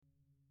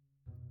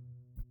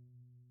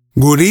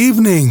Good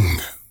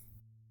evening.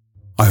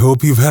 I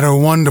hope you've had a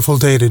wonderful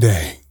day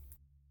today.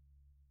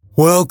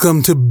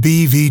 Welcome to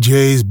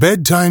BVJ's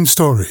Bedtime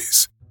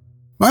Stories.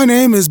 My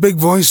name is Big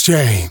Voice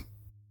Jay,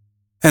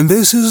 and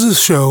this is a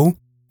show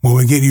where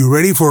we get you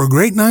ready for a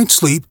great night's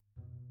sleep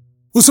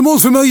with some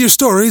old familiar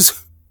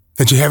stories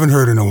that you haven't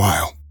heard in a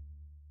while.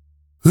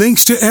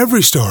 Links to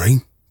every story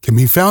can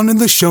be found in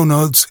the show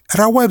notes at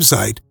our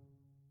website,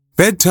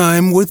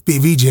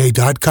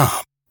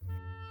 bedtimewithbvj.com.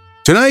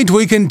 Tonight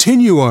we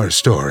continue our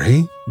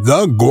story,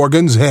 The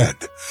Gorgon's Head,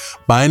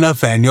 by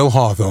Nathaniel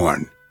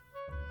Hawthorne.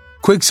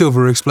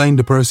 Quicksilver explained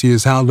to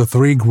Perseus how the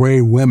three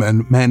gray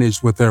women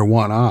managed with their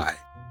one eye.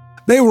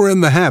 They were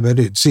in the habit,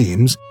 it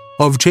seems,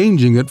 of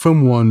changing it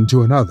from one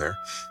to another,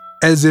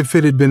 as if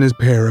it had been a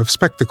pair of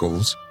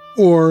spectacles,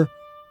 or,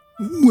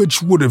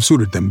 which would have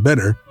suited them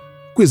better,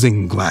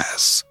 quizzing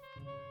glass.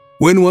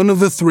 When one of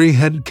the three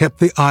had kept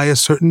the eye a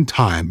certain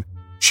time,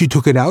 she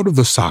took it out of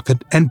the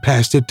socket and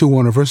passed it to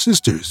one of her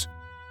sisters,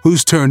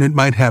 whose turn it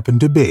might happen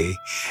to be,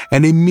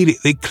 and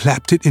immediately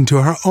clapped it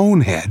into her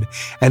own head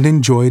and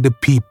enjoyed a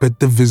peep at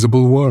the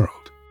visible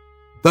world.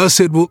 Thus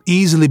it will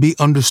easily be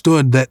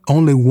understood that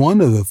only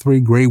one of the three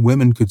gray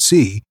women could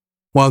see,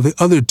 while the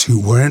other two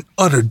were in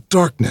utter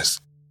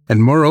darkness,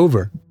 and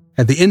moreover,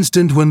 at the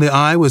instant when the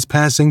eye was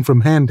passing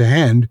from hand to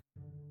hand,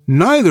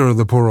 neither of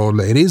the poor old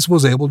ladies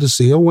was able to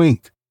see a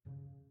wink.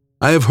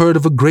 I have heard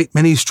of a great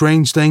many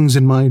strange things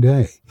in my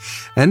day,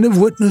 and have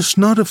witnessed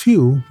not a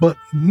few, but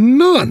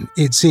none,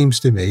 it seems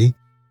to me,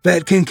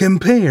 that can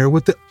compare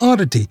with the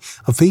oddity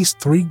of these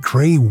three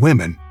gray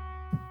women,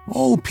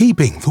 all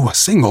peeping through a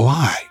single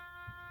eye.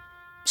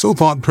 So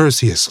thought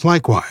Perseus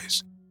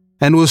likewise,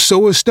 and was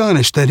so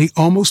astonished that he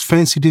almost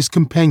fancied his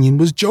companion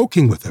was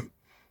joking with him,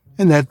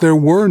 and that there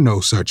were no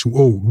such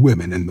old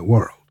women in the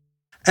world.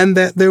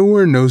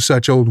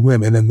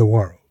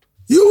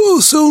 "You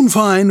will soon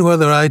find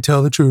whether I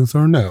tell the truth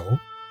or no,"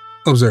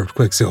 observed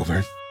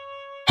Quicksilver.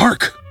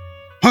 "Hark!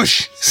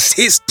 Hush!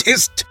 Hist!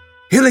 Hist!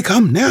 Here they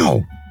come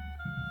now!"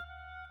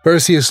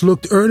 Perseus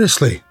looked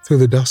earnestly through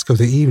the dusk of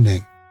the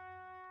evening,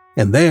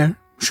 and there,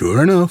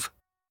 sure enough,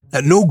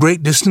 at no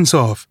great distance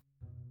off,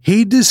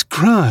 he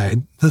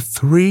descried the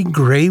three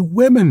gray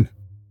women.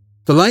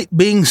 The light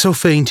being so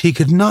faint he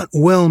could not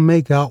well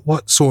make out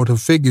what sort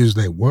of figures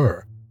they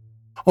were,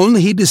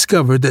 only he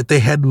discovered that they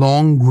had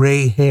long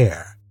gray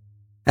hair,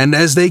 and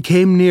as they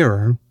came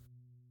nearer,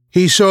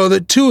 he saw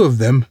that two of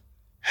them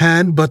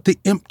had but the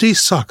empty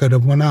socket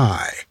of one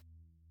eye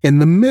in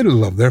the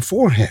middle of their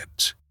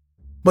foreheads.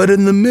 But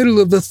in the middle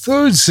of the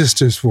third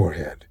sister's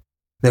forehead,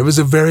 there was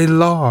a very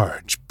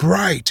large,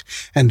 bright,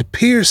 and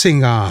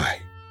piercing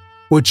eye,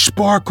 which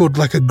sparkled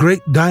like a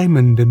great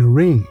diamond in a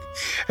ring,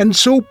 and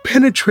so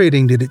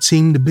penetrating did it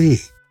seem to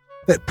be,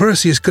 that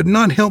Perseus could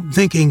not help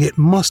thinking it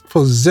must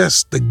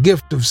possess the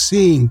gift of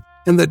seeing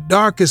in the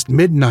darkest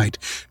midnight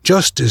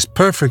just as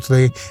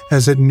perfectly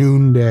as at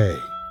noonday.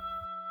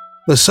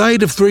 The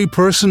sight of three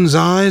persons'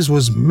 eyes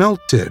was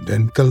melted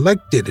and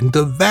collected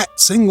into that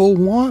single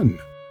one.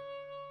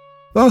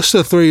 Thus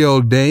the three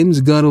old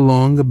dames got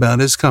along about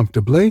as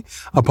comfortably,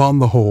 upon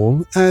the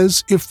whole,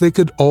 as if they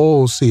could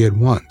all see at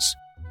once.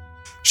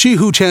 She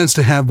who chanced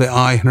to have the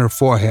eye in her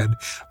forehead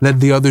led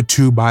the other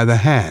two by the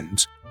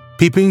hands,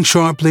 peeping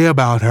sharply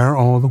about her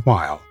all the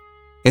while,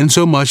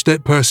 insomuch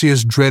that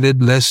Perseus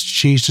dreaded lest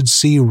she should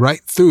see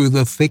right through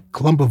the thick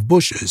clump of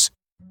bushes,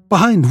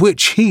 behind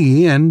which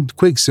he and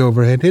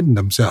Quicksilver had hidden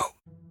themselves.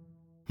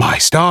 My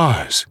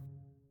stars!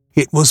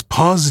 It was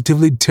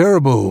positively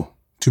terrible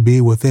to be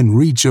within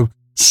reach of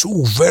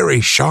so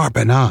very sharp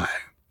an eye.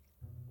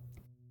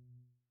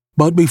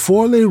 But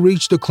before they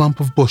reached a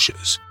clump of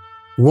bushes,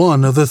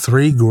 one of the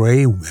three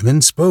gray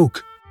women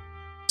spoke.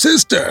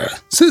 "Sister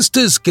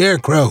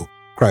Scarecrow,"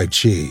 cried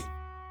she,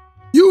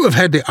 "you have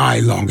had the eye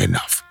long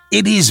enough.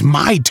 It is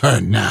my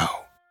turn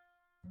now."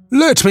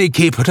 "Let me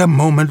keep it a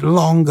moment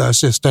longer,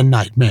 Sister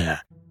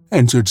Nightmare,"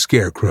 answered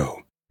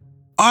Scarecrow.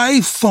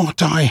 "I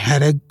thought I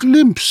had a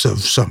glimpse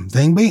of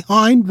something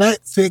behind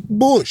that thick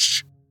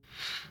bush."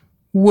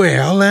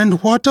 "Well,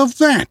 and what of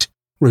that?"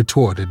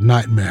 retorted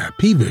Nightmare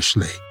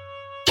peevishly.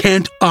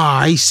 "Can't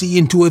I see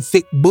into a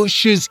thick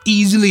bush as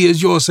easily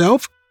as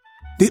yourself?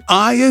 The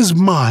eye is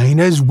mine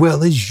as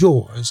well as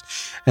yours,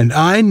 and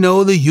I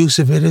know the use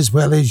of it as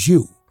well as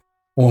you,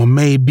 or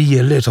maybe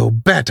a little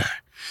better.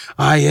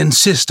 I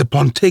insist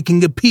upon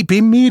taking a peep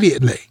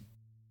immediately."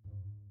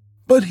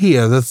 But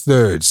here the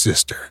third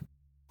sister,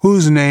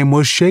 whose name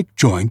was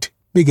Shakejoint,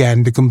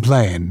 began to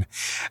complain,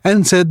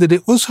 and said that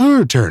it was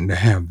her turn to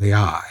have the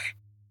eye,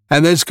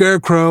 and that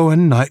Scarecrow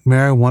and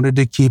Nightmare wanted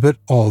to keep it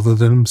all to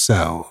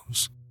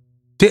themselves.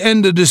 To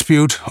end the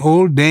dispute,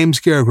 old Dame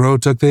Scarecrow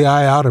took the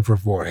eye out of her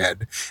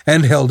forehead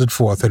and held it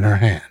forth in her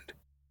hand.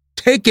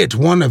 "Take it,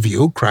 one of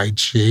you," cried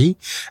she,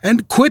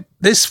 "and quit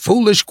this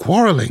foolish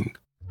quarreling.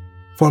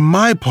 For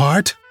my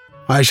part,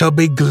 I shall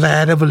be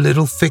glad of a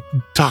little thick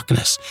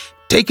darkness.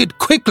 Take it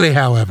quickly,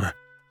 however,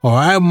 or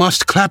I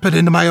must clap it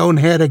into my own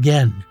head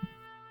again."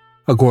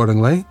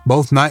 Accordingly,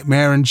 both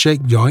Nightmare and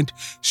Shakejoint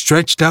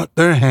stretched out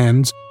their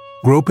hands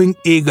groping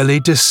eagerly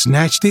to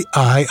snatch the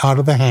eye out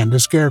of the hand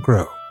of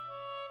Scarecrow.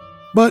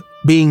 But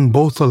being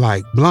both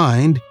alike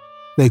blind,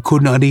 they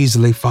could not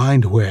easily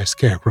find where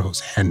Scarecrow's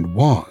hand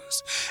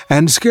was,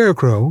 and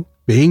Scarecrow,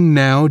 being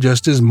now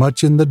just as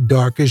much in the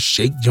dark as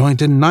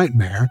Shakejoint and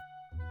Nightmare,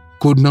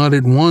 could not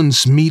at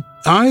once meet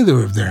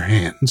either of their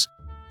hands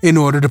in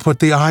order to put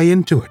the eye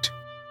into it.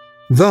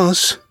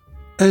 Thus,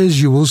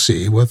 as you will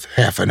see with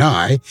half an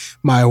eye,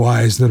 my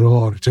wise little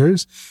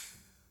auditors,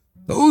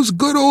 those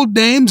good old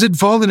dames had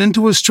fallen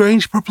into a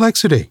strange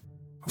perplexity.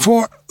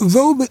 For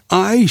though the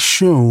eye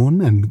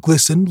shone and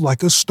glistened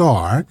like a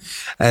star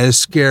as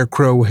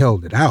Scarecrow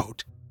held it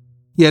out,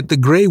 yet the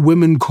Grey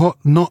Women caught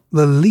not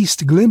the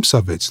least glimpse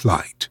of its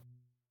light,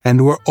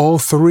 and were all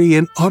three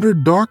in utter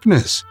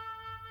darkness,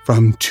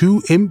 from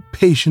too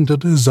impatient a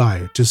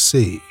desire to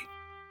see.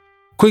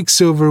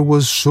 Quicksilver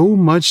was so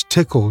much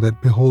tickled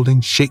at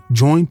beholding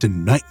Shakejoint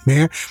and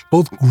Nightmare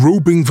both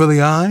groping for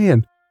the eye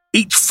and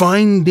each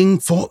finding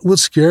fault with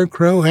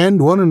Scarecrow and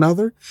one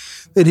another,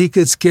 that he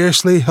could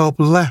scarcely help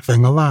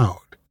laughing aloud.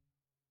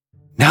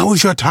 "Now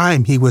is your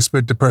time," he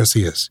whispered to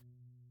Perseus.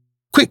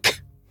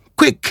 "Quick,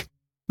 quick,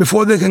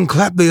 before they can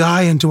clap the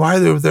eye into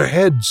either of their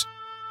heads,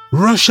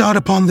 rush out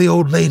upon the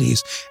old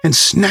ladies and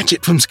snatch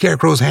it from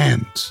Scarecrow's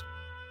hands."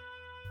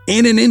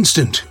 In an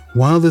instant,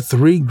 while the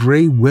three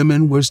Grey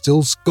Women were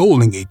still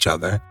scolding each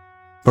other,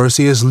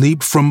 Perseus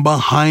leaped from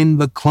behind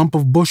the clump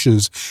of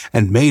bushes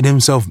and made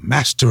himself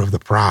master of the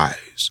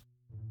prize.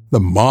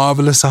 The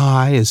marvelous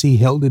eye, as he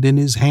held it in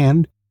his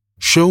hand,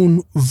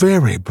 shone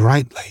very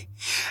brightly,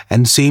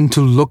 and seemed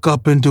to look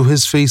up into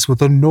his face with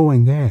a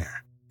knowing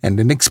air, and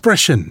an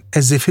expression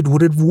as if it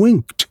would have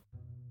winked,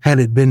 had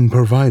it been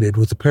provided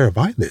with a pair of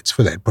eyelids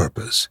for that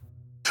purpose.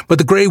 But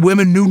the Grey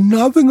Women knew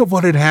nothing of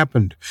what had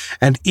happened,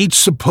 and each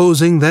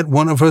supposing that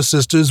one of her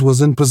sisters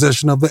was in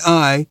possession of the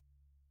eye,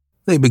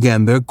 they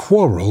began their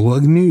quarrel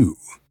anew.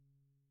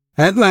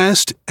 At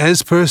last,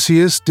 as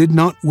Perseus did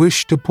not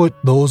wish to put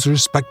those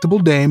respectable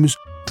dames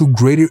to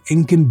greater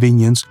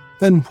inconvenience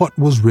than what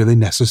was really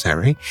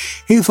necessary,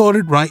 he thought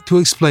it right to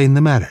explain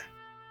the matter.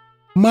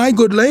 "My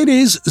good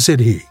ladies,"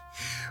 said he,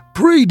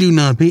 "pray do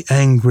not be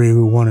angry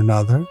with one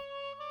another.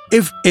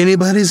 If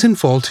anybody's in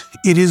fault,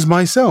 it is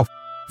myself,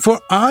 for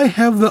I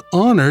have the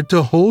honor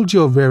to hold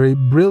your very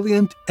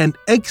brilliant and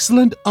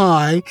excellent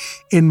eye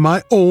in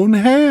my own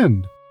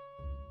hand."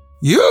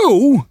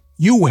 "You?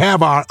 You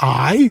have our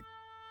eye?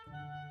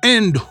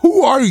 And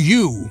who are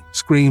you?"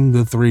 screamed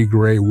the three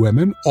Grey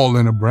Women, all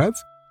in a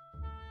breath.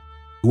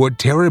 They were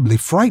terribly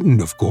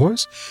frightened, of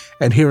course,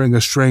 at hearing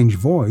a strange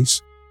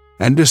voice,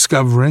 and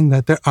discovering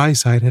that their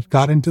eyesight had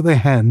got into the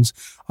hands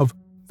of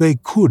they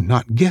could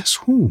not guess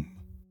whom.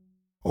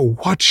 "Oh,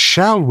 what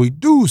shall we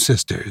do,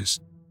 sisters?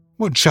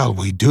 What shall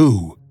we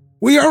do?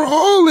 We are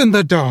all in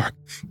the dark.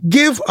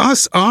 Give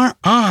us our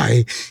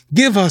eye.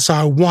 Give us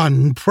our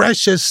one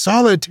precious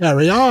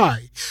solitary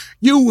eye.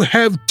 You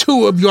have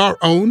two of your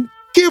own.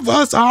 Give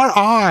us our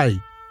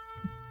eye."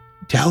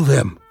 "Tell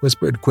them,"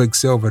 whispered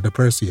Quicksilver to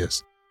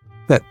Perseus,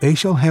 "that they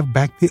shall have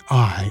back the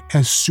eye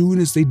as soon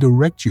as they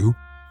direct you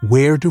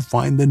where to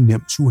find the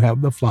nymphs who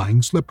have the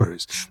flying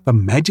slippers, the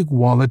magic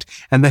wallet,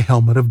 and the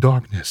helmet of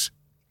darkness."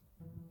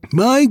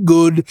 "My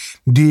good,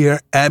 dear,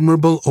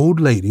 admirable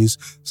old ladies,"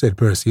 said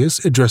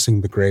Perseus,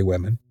 addressing the Grey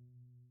Women,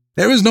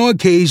 "there is no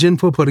occasion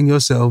for putting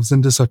yourselves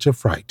into such a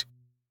fright.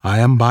 I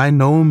am by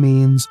no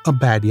means a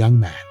bad young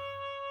man.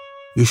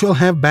 You shall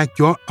have back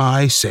your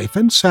eye safe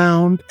and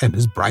sound and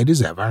as bright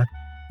as ever,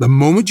 the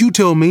moment you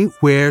tell me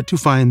where to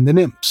find the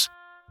nymphs."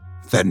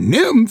 "The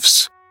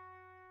nymphs?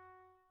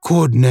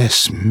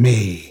 Goodness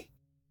me!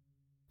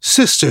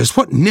 Sisters,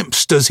 what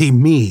nymphs does he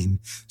mean?"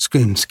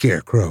 screamed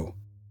Scarecrow.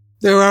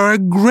 "There are a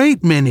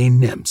great many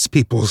nymphs,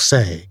 people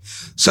say,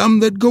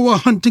 some that go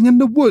a-hunting in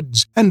the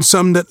woods, and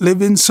some that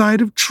live inside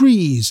of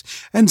trees,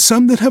 and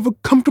some that have a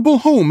comfortable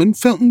home in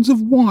fountains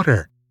of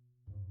water.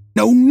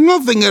 Know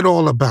nothing at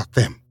all about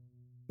them.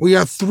 We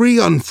are three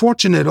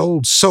unfortunate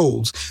old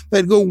souls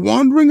that go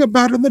wandering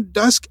about in the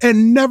dusk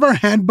and never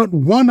had but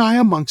one eye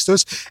amongst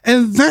us,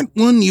 and that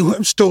one you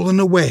have stolen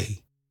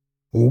away.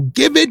 Oh,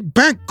 give it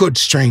back, good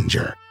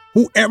stranger.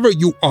 Whoever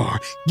you are,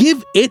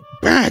 give it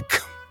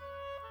back."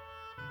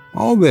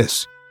 All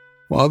this,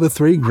 while the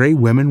three Grey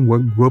Women were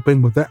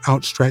groping with their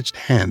outstretched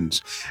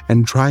hands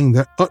and trying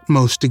their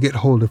utmost to get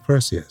hold of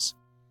Perseus.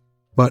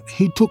 But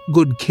he took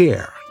good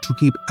care to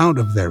keep out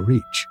of their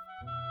reach.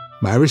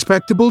 "My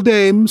respectable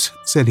dames,"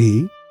 said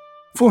he,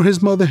 for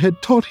his mother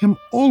had taught him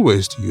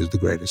always to use the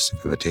greatest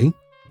civility,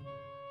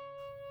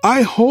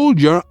 "I hold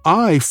your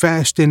eye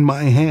fast in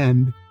my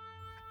hand,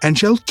 and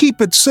shall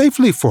keep it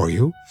safely for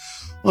you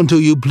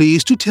until you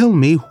please to tell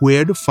me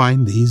where to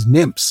find these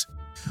nymphs.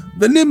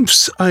 The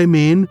nymphs, I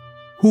mean,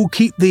 who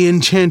keep the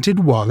enchanted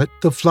wallet,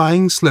 the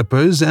flying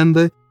slippers, and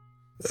the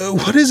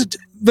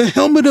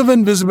helmet of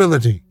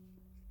invisibility."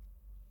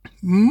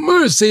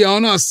 "Mercy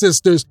on us,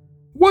 sisters!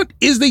 What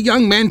is the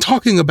young man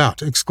talking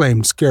about?"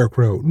 exclaimed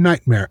Scarecrow,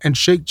 Nightmare, and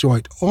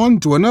Shakejoint one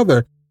to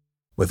another,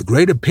 with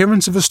great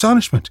appearance of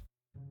astonishment.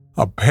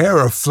 "A pair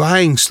of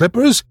flying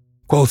slippers?"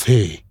 quoth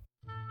he.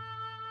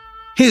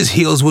 His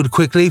heels would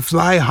quickly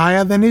fly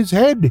higher than his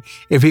head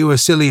if he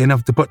was silly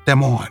enough to put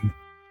them on.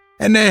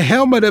 And a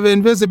helmet of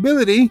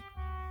invisibility?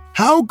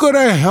 How could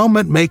a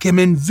helmet make him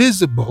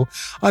invisible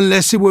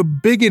unless it were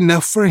big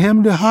enough for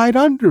him to hide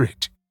under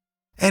it?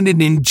 And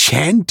an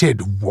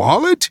enchanted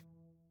wallet?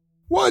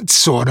 What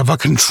sort of a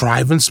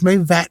contrivance may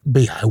that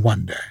be, I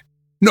wonder?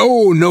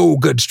 No,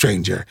 good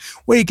stranger,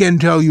 we can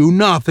tell you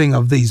nothing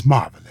of these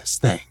marvelous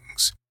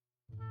things.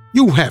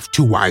 You have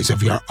 2 eyes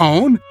of your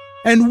own,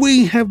 and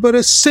we have but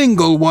a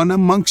single one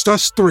amongst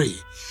us 3.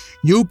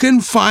 You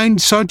can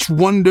find such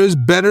wonders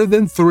better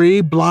than 3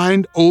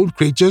 blind old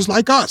creatures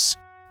like us.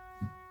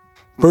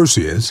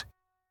 Perseus,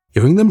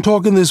 hearing them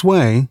talk in this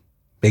way,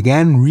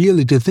 began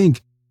really to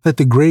think that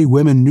the Grey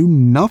Women knew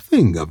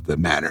nothing of the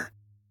matter.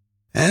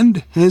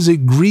 And as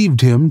it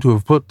grieved him to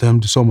have put them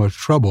to so much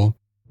trouble,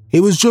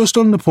 he was just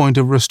on the point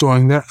of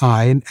restoring their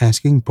eye and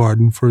asking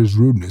pardon for his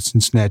rudeness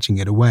in snatching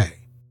it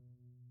away.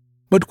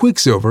 But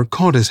Quicksilver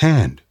caught his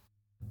hand.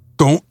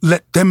 "Don't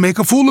let them make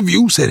a fool of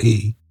you," said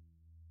he.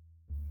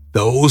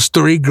 "Those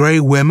 3 Grey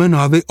Women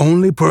are the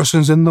only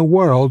persons in the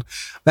world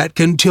that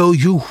can tell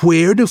you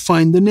where to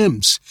find the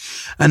nymphs,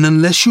 and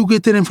unless you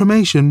get that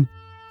information,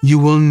 you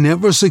will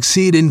never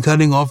succeed in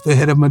cutting off the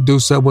head of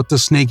Medusa with the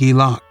snaky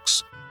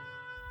locks.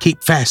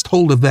 Keep fast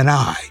hold of that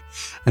eye,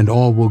 and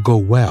all will go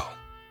well."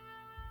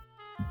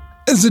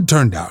 As it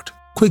turned out,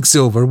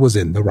 Quicksilver was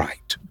in the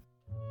right.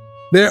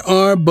 There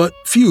are but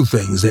few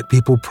things that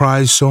people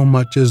prize so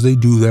much as they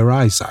do their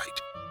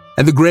eyesight,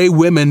 and the Grey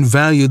Women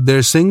valued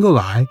their single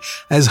eye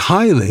as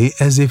highly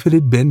as if it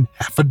had been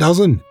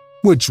 6,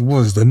 which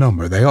was the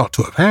number they ought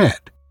to have had.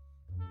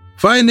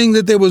 Finding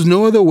that there was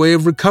no other way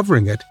of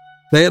recovering it,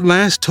 they at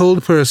last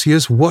told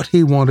Perseus what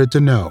he wanted to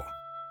know.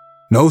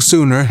 No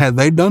sooner had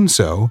they done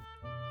so,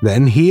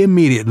 than he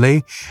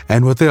immediately,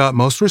 and with the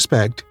utmost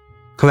respect,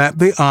 clapped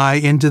the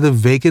eye into the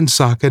vacant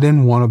socket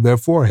in one of their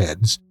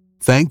foreheads,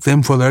 thanked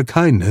them for their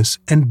kindness,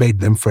 and bade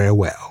them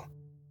farewell.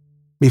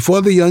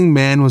 Before the young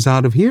man was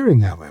out of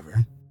hearing,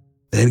 however,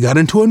 they had got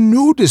into a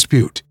new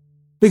dispute,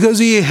 because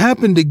he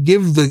happened to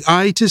give the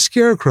eye to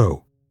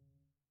Scarecrow,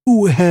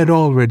 who had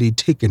already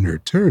taken her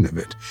turn of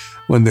it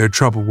when their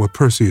trouble with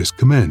Perseus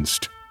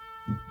commenced.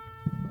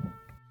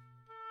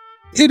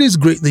 It is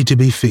greatly to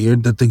be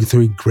feared that the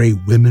 3 Grey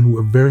Women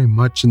were very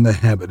much in the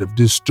habit of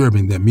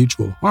disturbing their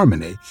mutual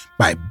harmony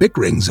by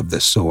bickerings of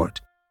this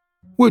sort,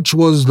 which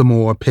was the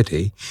more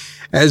pity,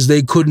 as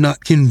they could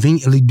not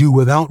conveniently do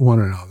without one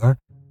another,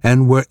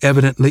 and were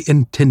evidently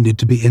intended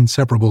to be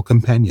inseparable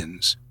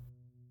companions.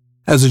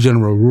 As a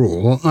general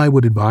rule, I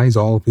would advise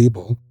all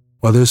people,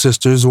 whether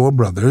sisters or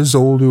brothers,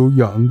 old or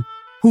young,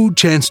 who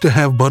chance to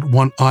have but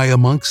one eye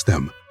amongst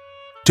them,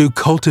 to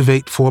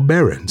cultivate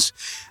forbearance,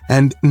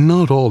 and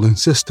not all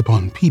insist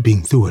upon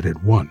peeping through it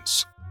at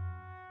once.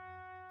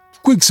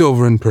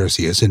 Quicksilver and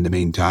Perseus, in the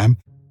meantime,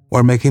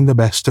 were making the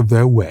best of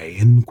their way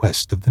in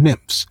quest of the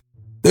nymphs.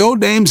 The old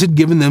dames had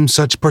given them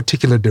such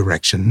particular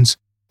directions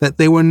that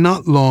they were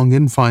not long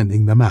in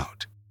finding them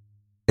out.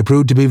 They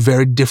proved to be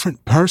very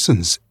different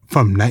persons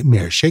from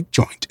Nightmare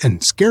Shakejoint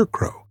and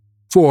Scarecrow,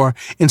 for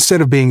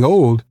instead of being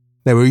old,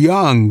 they were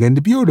young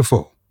and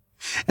beautiful.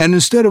 And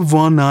instead of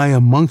one eye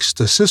amongst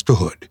the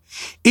sisterhood,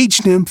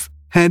 each nymph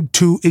had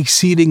 2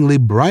 exceedingly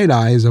bright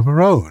eyes of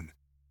her own,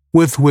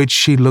 with which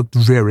she looked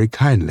very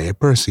kindly at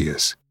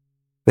Perseus.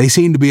 They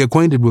seemed to be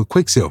acquainted with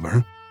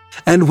Quicksilver,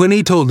 and when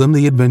he told them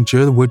the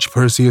adventure which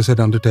Perseus had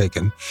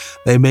undertaken,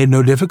 they made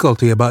no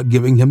difficulty about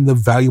giving him the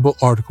valuable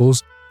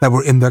articles that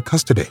were in their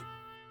custody.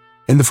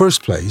 In the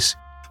first place,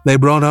 they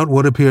brought out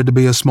what appeared to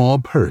be a small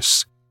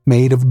purse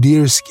made of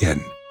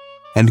deerskin,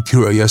 and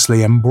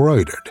curiously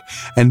embroidered,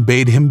 and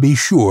bade him be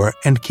sure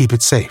and keep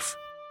it safe.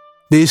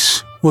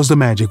 This was the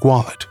magic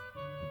wallet.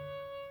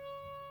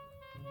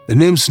 The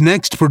nymphs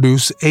next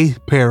produced a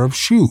pair of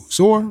shoes,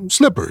 or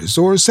slippers,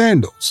 or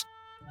sandals,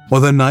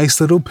 with a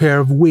nice little pair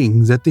of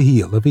wings at the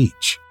heel of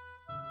each.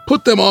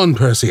 "Put them on,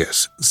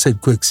 Perseus," said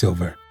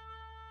Quicksilver.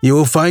 "You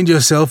will find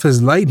yourself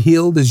as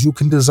light-heeled as you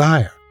can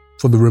desire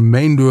for the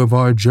remainder of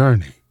our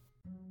journey."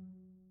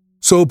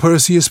 So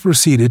Perseus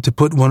proceeded to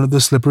put one of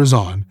the slippers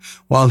on,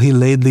 while he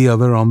laid the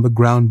other on the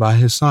ground by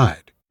his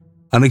side.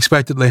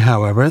 Unexpectedly,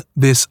 however,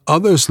 this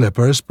other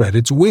slipper spread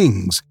its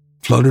wings,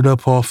 floated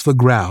up off the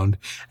ground,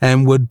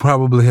 and would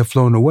probably have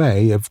flown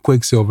away if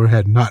Quicksilver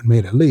had not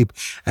made a leap,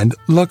 and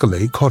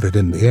luckily caught it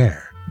in the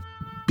air.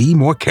 "Be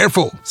more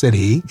careful," said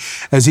he,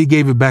 as he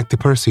gave it back to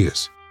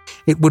Perseus.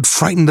 "It would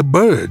frighten the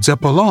birds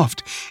up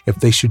aloft if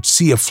they should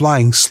see a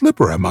flying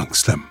slipper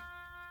amongst them."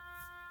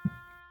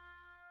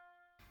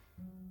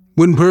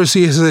 When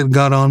Perseus had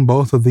got on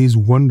both of these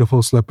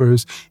wonderful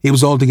slippers, he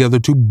was altogether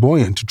too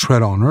buoyant to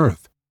tread on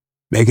earth.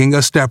 Making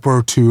a step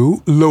or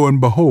 2, lo and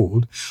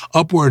behold,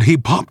 upward he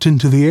popped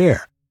into the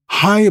air,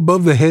 high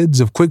above the heads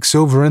of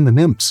Quicksilver and the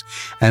nymphs,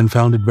 and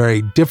found it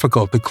very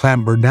difficult to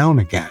clamber down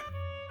again.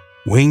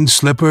 Winged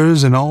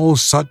slippers and all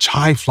such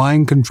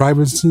high-flying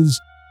contrivances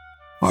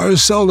are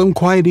seldom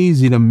quite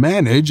easy to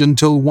manage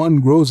until one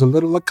grows a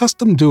little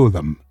accustomed to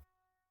them.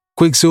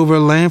 Quicksilver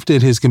laughed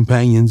at his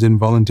companion's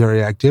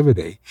involuntary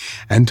activity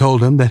and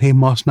told him that he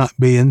must not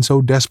be in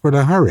so desperate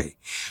a hurry,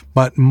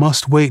 but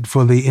must wait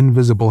for the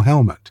invisible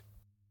helmet.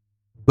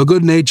 The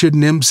good-natured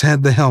nymphs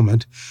had the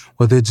helmet,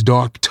 with its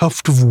dark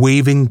tuft of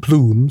waving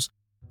plumes,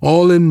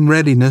 all in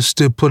readiness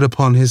to put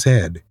upon his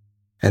head.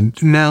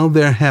 And now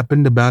there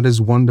happened about as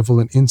wonderful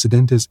an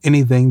incident as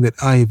anything that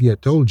I have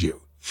yet told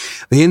you.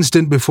 The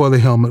instant before the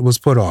helmet was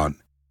put on,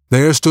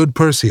 there stood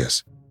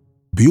Perseus,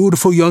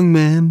 beautiful young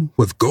man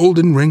with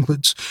golden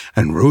ringlets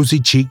and rosy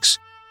cheeks,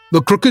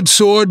 the crooked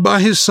sword by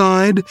his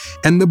side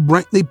and the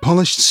brightly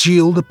polished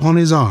shield upon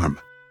his arm,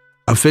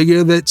 a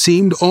figure that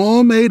seemed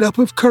all made up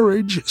of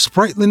courage,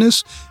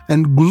 sprightliness,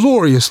 and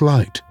glorious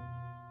light.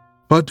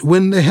 But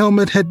when the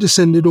helmet had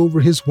descended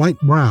over his white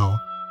brow,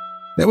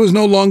 there was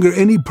no longer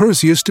any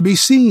Perseus to be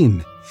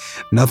seen,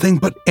 nothing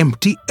but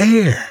empty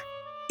air.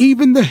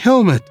 Even the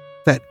helmet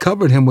that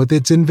covered him with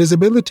its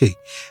invisibility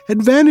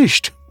had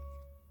vanished.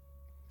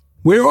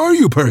 "Where are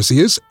you,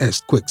 Perseus?"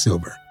 asked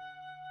Quicksilver.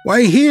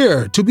 "Why,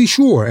 here, to be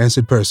sure,"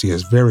 answered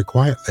Perseus very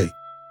quietly,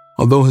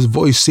 although his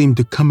voice seemed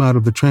to come out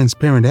of the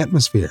transparent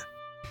atmosphere.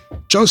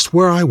 "Just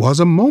where I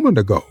was a moment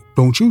ago.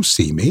 Don't you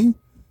see me?"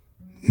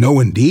 "No,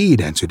 indeed,"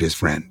 answered his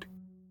friend.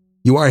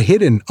 "You are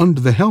hidden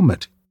under the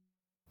helmet.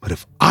 But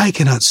if I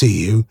cannot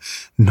see you,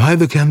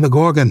 neither can the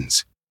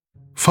Gorgons.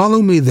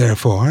 Follow me,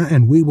 therefore,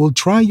 and we will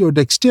try your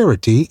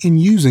dexterity in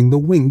using the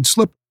winged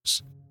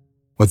slippers."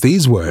 With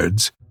these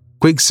words,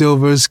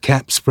 Quicksilver's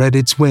cap spread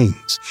its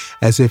wings,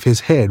 as if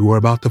his head were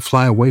about to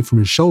fly away from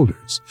his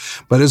shoulders,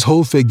 but his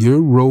whole figure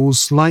rose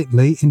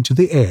slightly into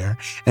the air,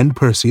 and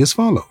Perseus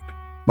followed.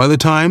 By the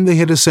time they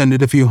had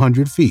ascended a few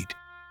hundred feet,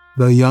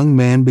 the young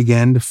man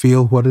began to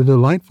feel what a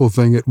delightful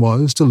thing it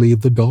was to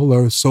leave the dull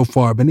earth so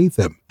far beneath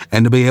him,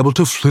 and to be able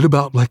to flit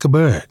about like a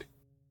bird.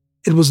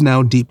 It was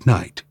now deep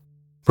night.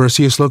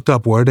 Perseus looked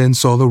upward and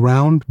saw the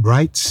round,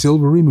 bright,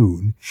 silvery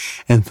moon,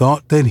 and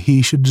thought that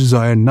he should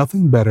desire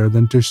nothing better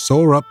than to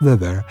soar up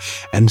thither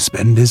and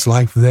spend his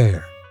life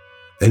there.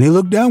 Then he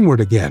looked downward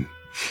again,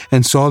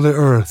 and saw the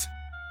earth,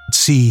 its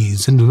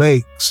seas and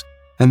lakes,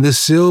 and the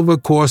silver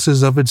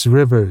courses of its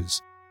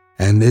rivers,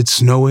 and its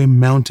snowy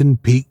mountain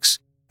peaks,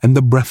 and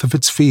the breadth of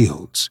its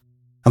fields,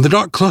 and the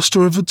dark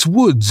cluster of its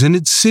woods, and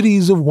its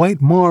cities of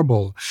white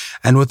marble,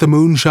 and with the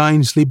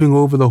moonshine sleeping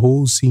over the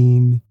whole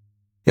scene.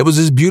 It was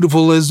as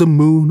beautiful as the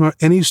moon or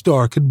any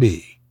star could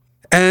be.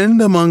 And,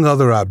 among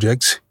other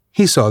objects,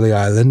 he saw the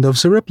island of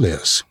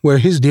Seriplius, where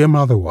his dear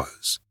mother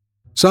was.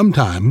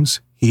 Sometimes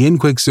he and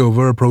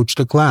Quicksilver approached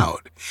a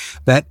cloud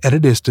that, at a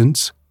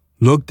distance,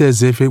 looked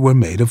as if it were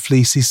made of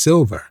fleecy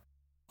silver,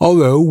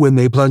 although when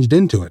they plunged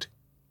into it,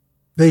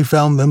 they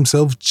found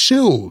themselves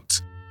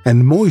chilled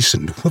and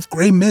moistened with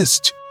gray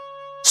mist.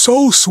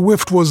 So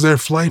swift was their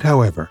flight,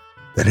 however,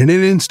 that in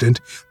an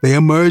instant they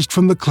emerged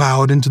from the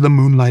cloud into the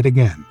moonlight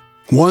again.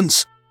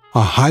 Once,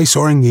 a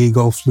high-soaring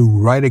eagle flew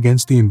right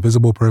against the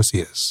invisible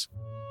Perseus.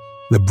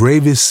 The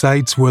bravest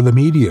sights were the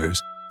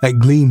meteors that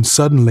gleamed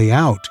suddenly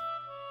out,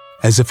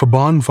 as if a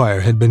bonfire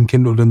had been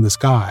kindled in the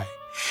sky,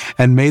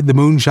 and made the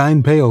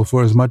moonshine pale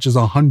for as much as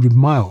 100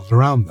 miles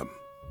around them.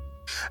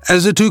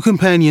 As the two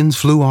companions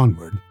flew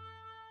onward,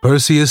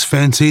 Perseus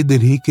fancied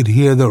that he could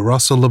hear the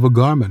rustle of a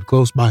garment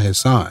close by his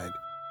side,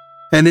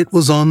 and it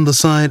was on the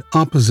side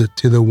opposite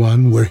to the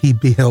one where he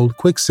beheld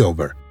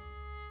Quicksilver.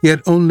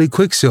 Yet only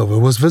Quicksilver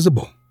was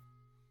visible.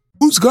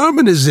 "Whose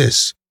garment is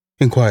this?"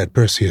 inquired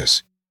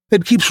Perseus.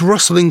 "That keeps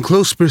rustling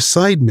close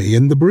beside me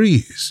in the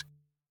breeze."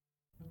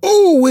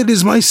 "Oh, it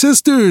is my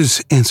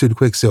sister's," answered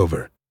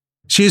Quicksilver.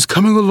 "She is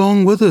coming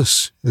along with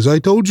us, as I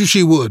told you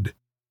she would.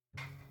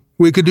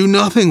 We could do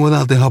nothing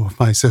without the help of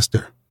my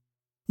sister.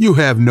 You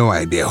have no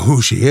idea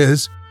who she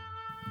is.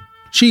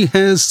 She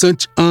has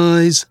such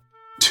eyes,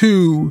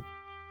 too.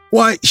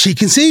 Why, she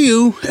can see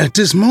you at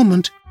this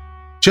moment,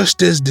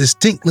 just as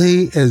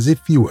distinctly as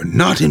if you were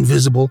not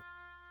invisible,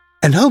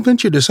 and I'll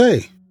venture to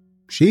say,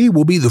 she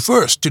will be the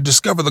first to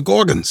discover the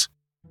Gorgons."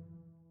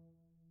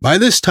 By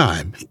this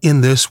time,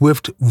 in their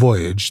swift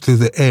voyage through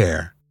the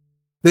air,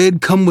 they had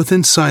come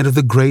within sight of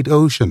the great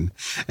ocean,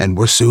 and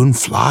were soon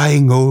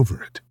flying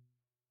over it.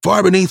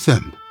 Far beneath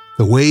them,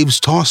 the waves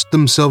tossed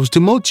themselves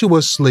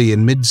tumultuously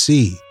in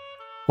mid-sea,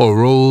 or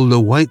rolled a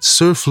white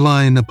surf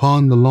line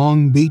upon the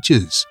long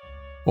beaches,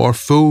 or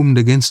foamed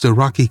against the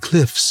rocky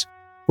cliffs,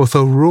 with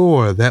a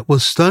roar that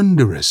was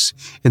thunderous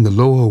in the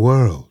lower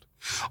world,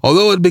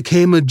 although it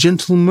became a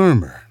gentle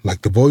murmur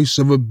like the voice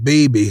of a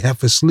baby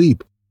half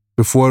asleep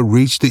before it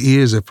reached the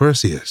ears of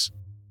Perseus.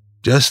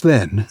 Just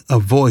then a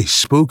voice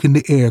spoke in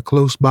the air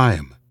close by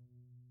him.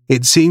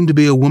 It seemed to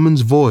be a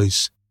woman's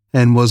voice,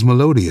 and was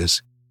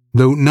melodious,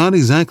 though not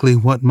exactly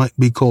what might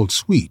be called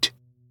sweet,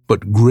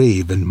 but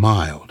grave and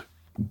mild.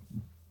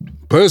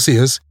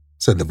 "Perseus,"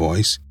 said the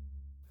voice,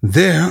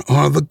 "there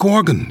are the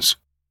Gorgons."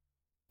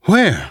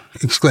 "Where?"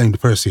 exclaimed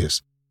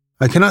Perseus.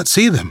 "I cannot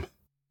see them."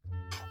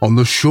 "On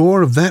the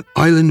shore of that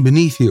island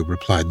beneath you,"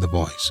 replied the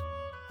voice.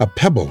 "A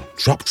pebble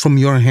dropped from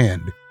your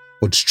hand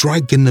would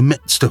strike in the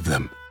midst of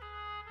them."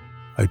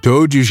 "I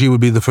told you she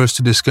would be the first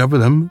to discover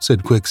them,"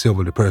 said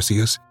Quicksilver to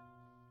Perseus.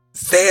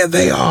 There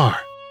they are!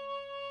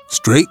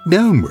 Straight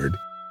downward,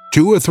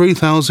 2,000 or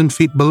 3,000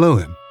 feet below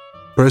him,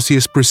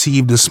 Perseus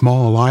perceived a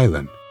small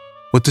island,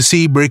 with the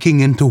sea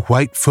breaking into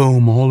white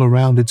foam all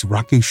around its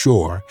rocky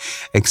shore,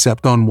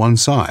 except on one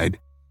side,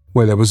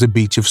 where there was a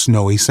beach of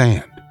snowy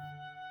sand.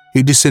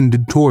 He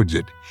descended towards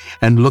it,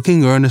 and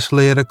looking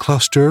earnestly at a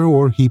cluster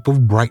or heap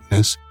of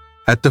brightness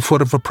at the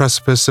foot of a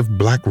precipice of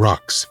black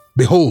rocks,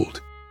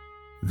 behold,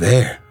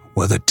 there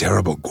were the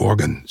terrible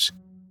Gorgons.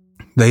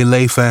 They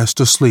lay fast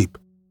asleep,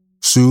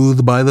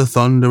 soothed by the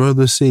thunder of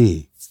the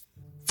sea,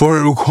 for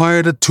it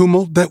required a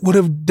tumult that would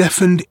have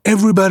deafened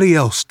everybody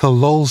else to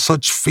lull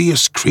such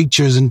fierce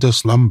creatures into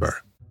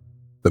slumber.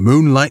 The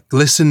moonlight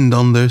glistened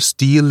on their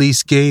steely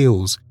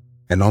scales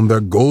and on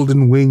their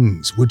golden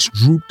wings, which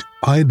drooped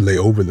idly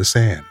over the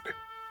sand.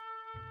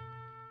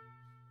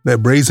 Their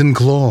brazen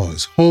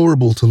claws,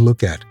 horrible to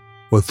look at,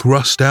 were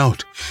thrust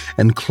out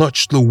and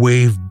clutched the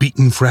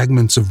wave-beaten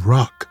fragments of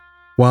rock,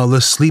 while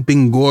the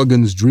sleeping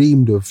Gorgons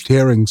dreamed of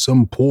tearing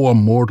some poor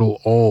mortal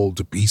all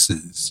to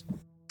pieces.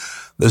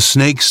 The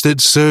snakes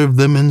that served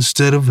them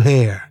instead of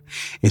hair,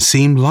 it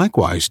seemed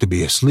likewise to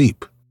be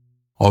asleep,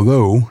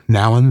 although,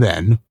 now and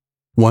then,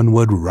 one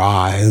would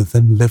writhe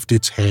and lift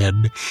its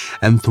head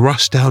and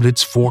thrust out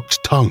its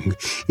forked tongue,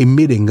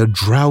 emitting a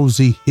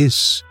drowsy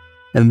hiss,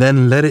 and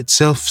then let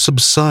itself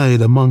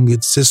subside among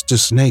its sister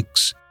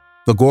snakes.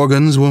 The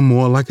Gorgons were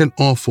more like an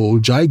awful,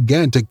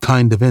 gigantic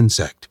kind of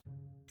insect,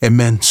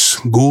 immense,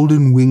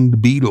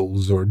 golden-winged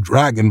beetles or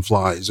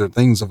dragonflies or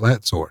things of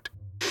that sort,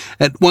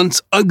 at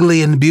once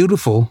ugly and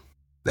beautiful,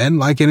 then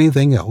like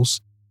anything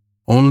else,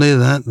 only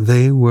that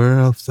they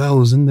were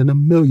 1,000 and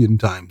 1,000,000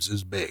 times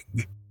as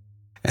big.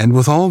 And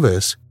with all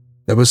this,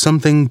 there was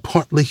something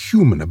partly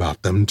human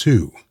about them,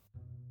 too.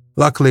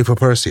 Luckily for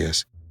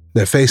Perseus,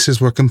 their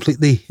faces were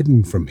completely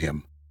hidden from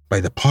him by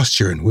the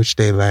posture in which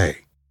they lay,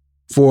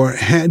 for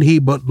had he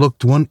but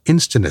looked one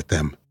instant at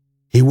them,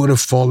 he would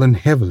have fallen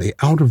heavily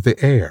out of the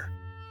air,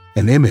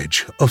 an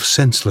image of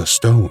senseless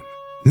stone.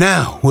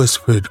 "Now,"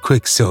 whispered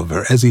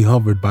Quicksilver as he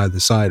hovered by the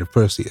side of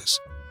Perseus,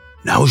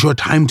 "now's your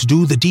time to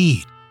do the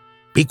deed.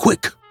 Be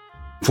quick,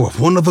 for if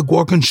one of the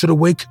Gorgons should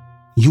awake,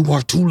 you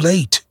are too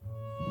late."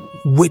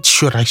 "Which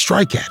should I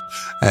strike at?"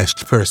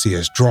 asked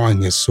Perseus,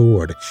 drawing his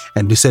sword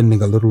and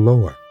descending a little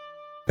lower.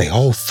 "They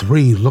all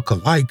three look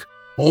alike.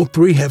 All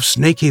three have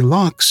snaky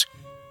locks.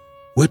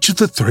 Which of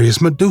the three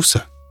is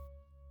Medusa?"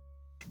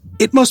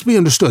 It must be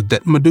understood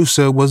that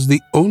Medusa was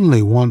the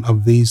only one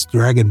of these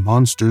dragon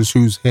monsters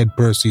whose head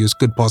Perseus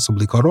could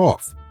possibly cut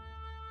off.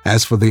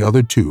 As for the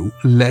other two,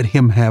 let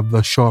him have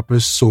the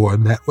sharpest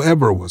sword that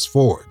ever was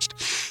forged,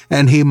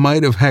 and he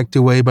might have hacked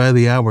away by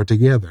the hour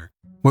together,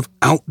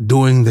 without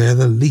doing there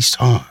the least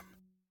harm.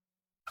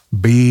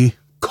 "Be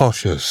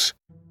cautious,"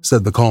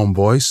 said the calm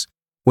voice,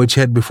 which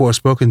had before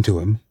spoken to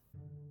him.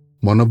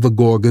 "One of the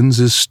Gorgons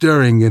is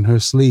stirring in her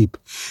sleep,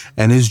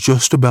 and is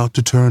just about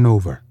to turn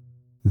over.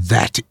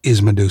 That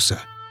is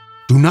Medusa.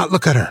 Do not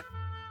look at her.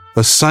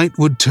 The sight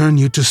would turn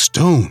you to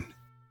stone.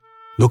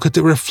 Look at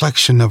the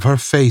reflection of her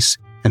face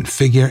and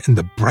figure in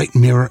the bright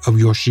mirror of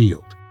your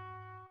shield."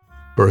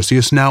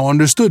 Perseus now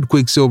understood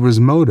Quicksilver's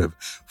motive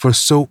for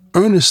so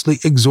earnestly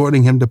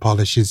exhorting him to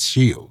polish his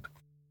shield.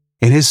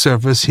 In his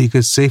surface he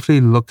could safely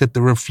look at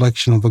the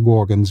reflection of the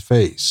Gorgon's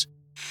face.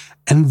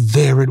 And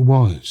there it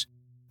was,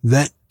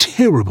 that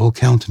terrible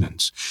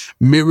countenance,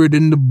 mirrored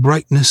in the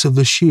brightness of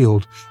the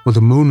shield, with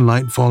the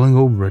moonlight falling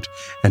over it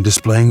and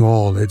displaying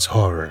all its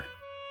horror.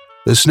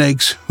 The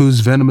snakes,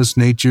 whose venomous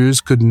natures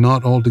could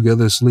not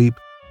altogether sleep,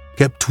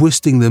 kept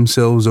twisting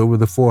themselves over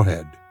the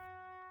forehead.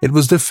 It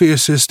was the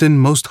fiercest and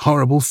most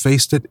horrible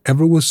face that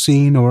ever was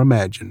seen or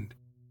imagined,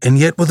 and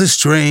yet with a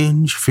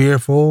strange,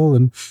 fearful,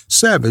 and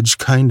savage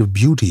kind of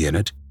beauty in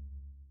it.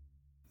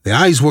 The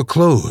eyes were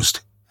closed,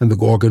 and the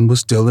Gorgon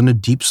was still in a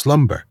deep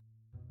slumber,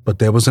 but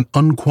there was an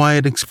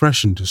unquiet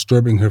expression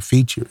disturbing her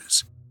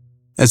features,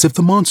 as if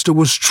the monster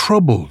was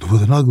troubled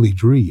with an ugly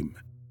dream.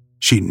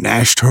 She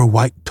gnashed her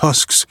white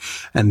tusks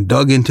and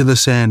dug into the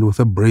sand with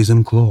her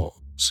brazen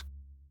claws.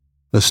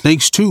 The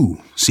snakes, too,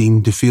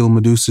 seemed to feel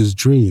Medusa's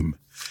dream,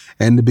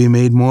 and to be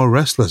made more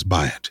restless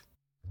by it.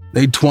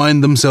 They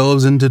twined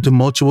themselves into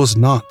tumultuous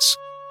knots,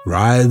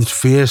 writhed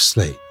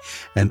fiercely,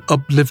 and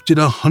uplifted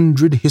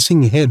 100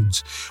 hissing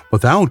heads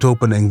without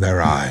opening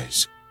their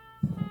eyes.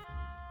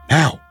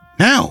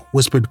 Now,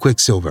 whispered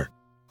Quicksilver,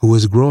 who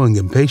was growing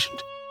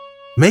impatient.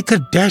 "Make a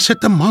dash at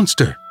the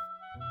monster."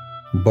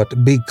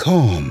 "But be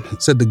calm,"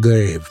 said the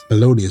grave,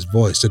 melodious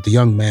voice at the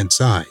young man's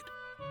side.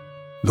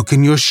 "Look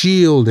in your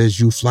shield as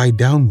you fly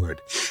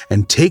downward,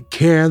 and take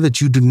care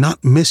that you do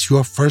not miss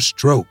your first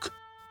stroke."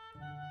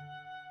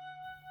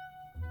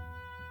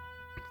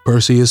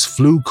 Perseus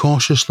flew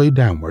cautiously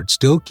downward,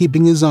 still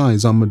keeping his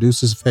eyes on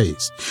Medusa's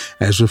face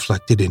as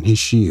reflected in his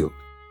shield.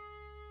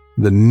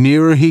 The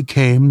nearer he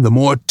came, the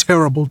more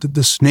terrible did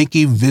the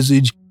snaky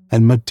visage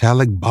and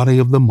metallic body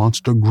of the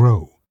monster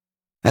grow.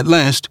 At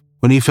last,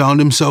 when he found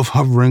himself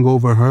hovering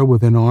over her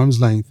within arm's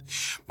length,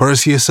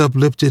 Perseus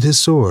uplifted his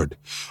sword,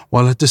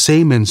 while at the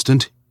same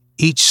instant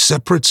each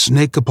separate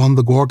snake upon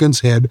the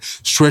Gorgon's head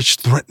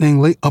stretched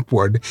threateningly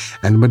upward,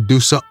 and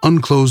Medusa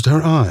unclosed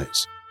her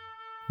eyes.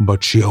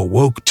 But she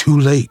awoke too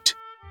late.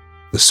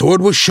 The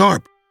sword was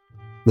sharp.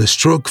 The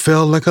stroke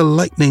fell like a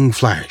lightning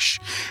flash,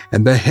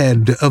 and the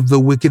head of the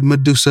wicked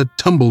Medusa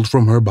tumbled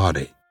from her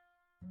body.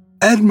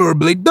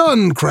 "Admirably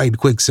done!" cried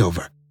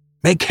Quicksilver.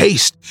 "Make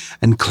haste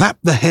and clap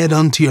the head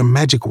onto your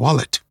magic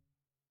wallet."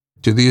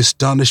 To the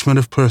astonishment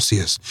of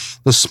Perseus,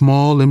 the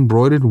small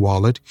embroidered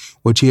wallet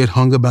which he had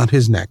hung about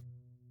his neck,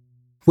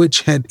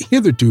 which had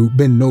hitherto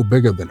been no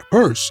bigger than a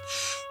purse,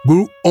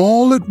 grew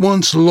all at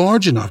once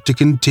large enough to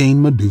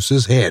contain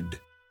Medusa's head.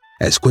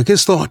 As quick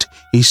as thought,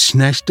 he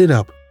snatched it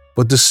up,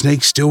 but the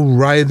snake still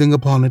writhing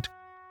upon it,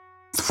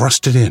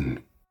 thrust it in.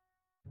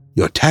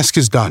 "Your task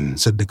is done,"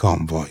 said the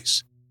calm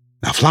voice.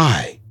 "Now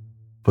fly,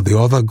 for the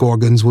other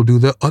Gorgons will do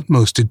their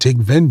utmost to take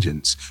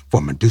vengeance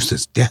for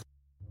Medusa's death."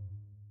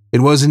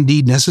 It was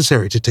indeed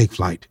necessary to take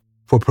flight,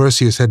 for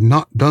Perseus had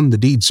not done the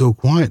deed so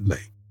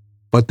quietly,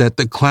 but that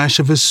the clash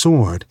of his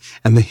sword,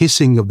 and the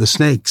hissing of the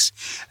snakes,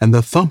 and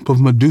the thump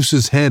of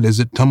Medusa's head as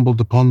it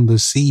tumbled upon the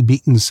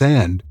sea-beaten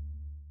sand,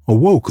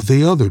 awoke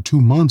the other two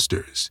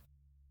monsters.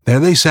 There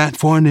they sat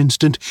for an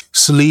instant,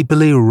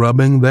 sleepily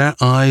rubbing their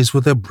eyes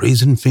with their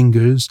brazen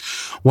fingers,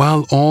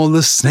 while all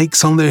the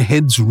snakes on their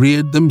heads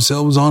reared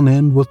themselves on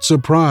end with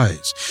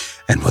surprise,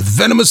 and with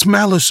venomous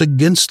malice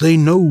against they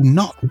know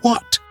not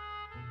what.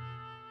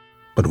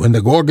 But when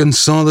the Gorgons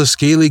saw the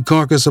scaly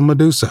carcass of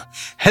Medusa,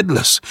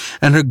 headless,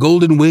 and her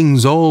golden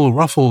wings all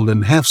ruffled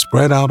and half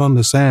spread out on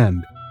the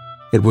sand,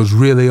 it was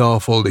really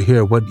awful to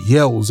hear what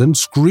yells and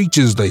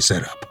screeches they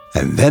set up.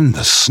 And then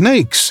the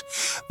snakes!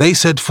 They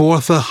set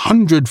forth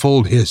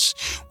 100-fold hiss,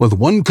 with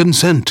one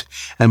consent,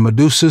 and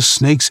Medusa's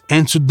snakes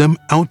answered them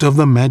out of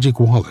the magic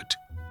wallet.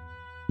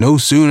 No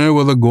sooner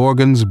were the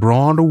Gorgons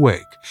broad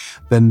awake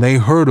than they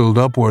hurtled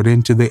upward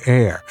into the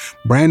air,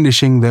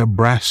 brandishing their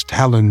brass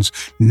talons,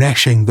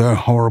 gnashing their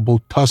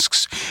horrible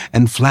tusks,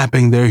 and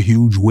flapping their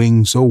huge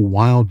wings so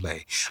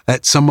wildly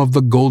that some of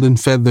the golden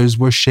feathers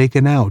were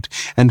shaken out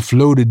and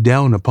floated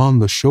down upon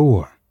the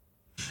shore.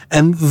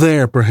 And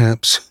there,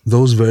 perhaps,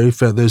 those very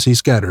feathers he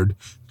scattered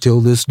till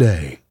this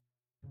day.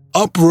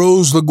 Up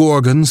rose the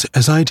Gorgons,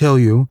 as I tell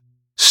you,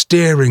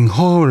 staring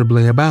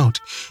horribly about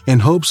in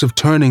hopes of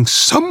turning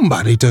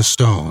somebody to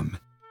stone.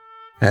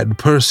 Had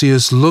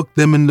Perseus looked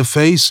them in the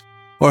face,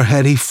 or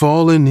had he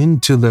fallen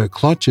into their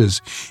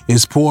clutches,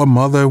 his poor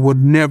mother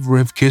would never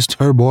have kissed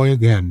her boy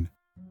again.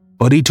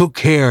 But he took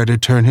care to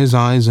turn his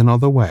eyes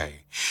another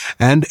way,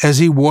 and as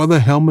he wore the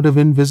helmet of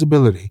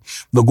invisibility,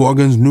 the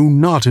Gorgons knew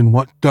not in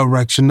what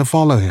direction to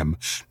follow him,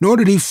 nor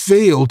did he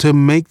fail to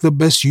make the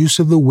best use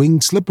of the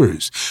winged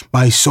slippers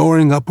by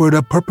soaring upward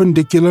a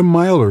perpendicular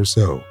mile or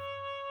so.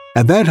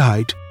 At that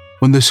height,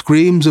 when the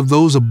screams of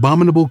those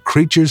abominable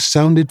creatures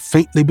sounded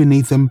faintly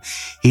beneath him,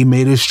 he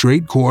made a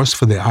straight course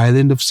for the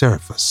island of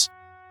Seriphus,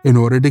 in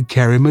order to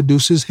carry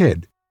Medusa's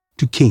head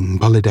to King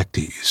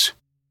Polydectes.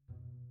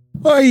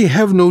 I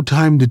have no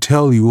time to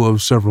tell you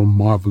of several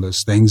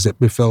marvelous things that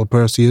befell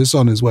Perseus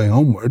on his way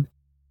homeward,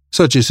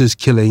 such as his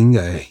killing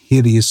a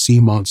hideous sea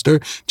monster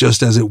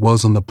just as it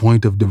was on the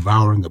point of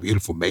devouring a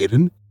beautiful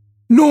maiden,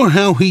 nor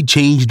how he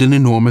changed an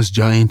enormous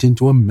giant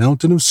into a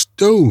mountain of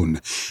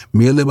stone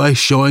merely by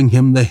showing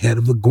him the head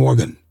of the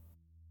Gorgon.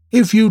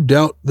 If you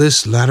doubt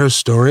this latter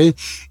story,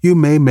 you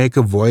may make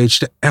a voyage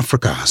to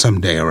Africa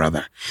some day or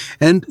other,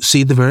 and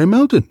see the very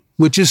mountain,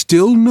 which is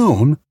still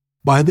known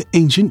by the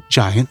ancient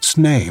giant's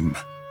name.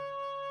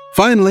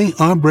 Finally,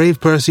 our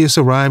brave Perseus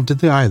arrived at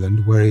the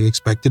island where he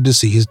expected to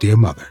see his dear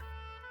mother.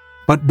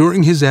 But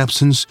during his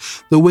absence,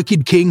 the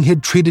wicked king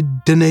had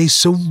treated Danae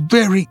so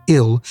very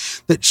ill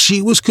that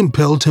she was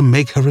compelled to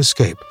make her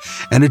escape,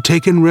 and had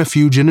taken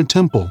refuge in a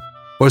temple,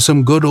 where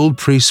some good old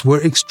priests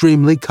were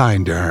extremely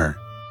kind to her.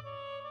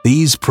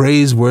 These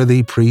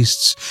praiseworthy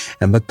priests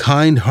and the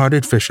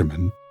kind-hearted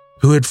fisherman,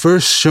 who had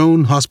first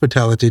shown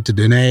hospitality to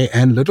Danae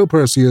and little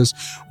Perseus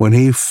when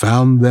he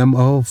found them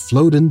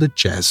afloat in the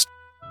chest,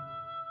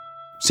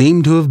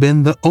 seemed to have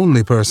been the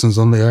only persons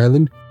on the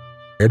island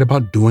who cared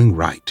about doing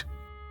right.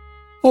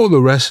 All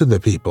the rest of the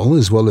people,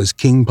 as well as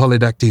King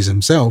Polydectes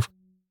himself,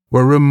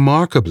 were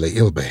remarkably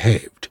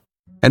ill-behaved,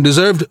 and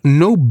deserved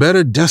no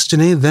better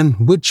destiny than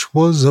which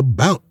was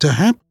about to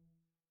happen.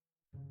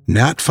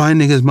 Not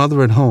finding his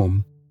mother at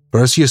home,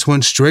 Perseus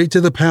went straight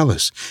to the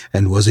palace,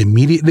 and was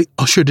immediately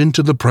ushered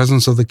into the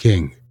presence of the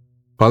king.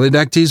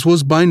 Polydectes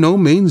was by no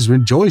means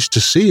rejoiced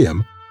to see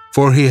him,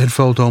 for he had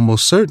felt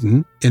almost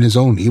certain, in his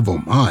own evil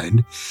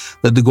mind,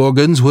 that the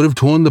Gorgons would have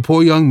torn the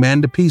poor young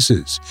man to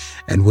pieces,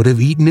 and would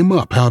have eaten him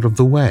up out of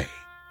the way.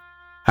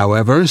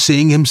 However,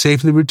 seeing him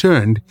safely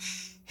returned,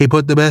 he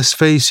put the best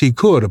face he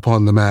could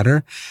upon the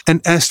matter,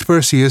 and asked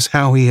Perseus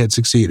how he had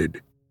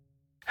succeeded.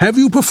 "Have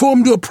you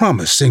performed your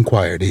promise?"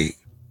 inquired he.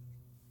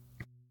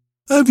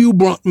 "Have you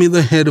brought me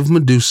the head of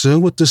Medusa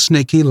with the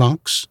snaky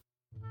locks?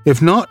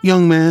 If not,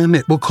 young man,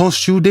 it will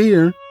cost you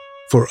dear,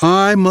 for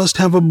I must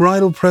have a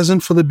bridal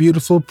present for the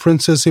beautiful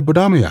Princess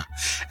Hippodamia,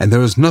 and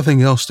there is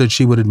nothing else that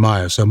she would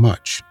admire so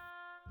much."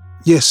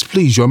 Yes,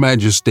 please, your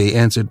majesty,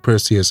 answered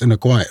Perseus in a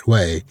quiet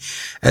way,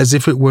 as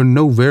if it were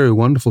no very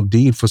wonderful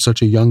deed for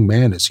such a young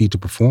man as he to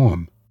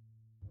perform.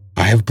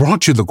 I have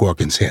brought you the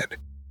Gorgon's head,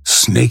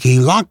 snaky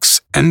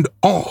locks and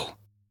all.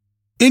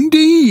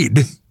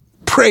 Indeed!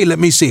 Pray let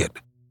me see it,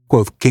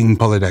 quoth King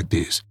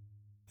Polydectes.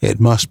 It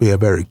must be a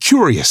very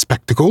curious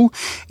spectacle,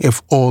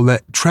 if all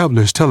that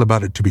travellers tell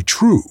about it to be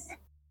true.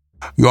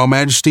 Your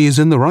majesty is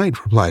in the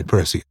right, replied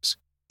Perseus.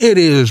 It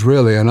is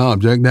really an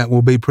object that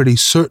will be pretty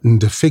certain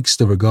to fix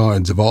the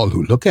regards of all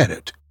who look at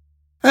it.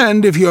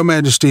 And if your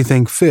majesty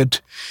think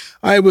fit,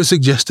 I will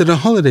suggest that a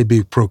holiday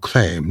be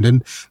proclaimed,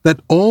 and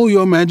that all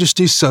your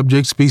majesty's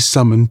subjects be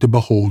summoned to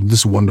behold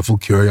this wonderful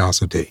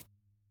curiosity.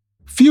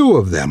 Few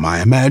of them,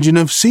 I imagine,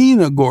 have seen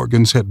a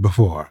Gorgon's head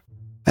before,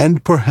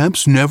 and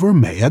perhaps never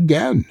may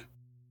again.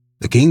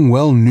 The king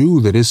well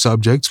knew that his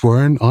subjects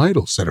were an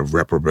idle set of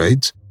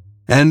reprobates,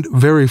 and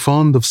very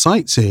fond of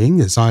sightseeing,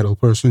 as idle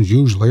persons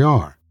usually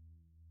are.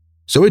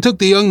 So he took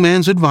the young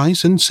man's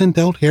advice and sent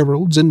out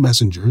heralds and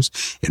messengers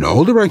in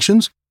all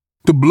directions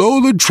to blow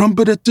the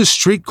trumpet at the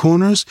street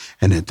corners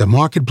and at the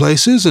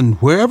marketplaces and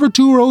wherever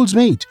two roads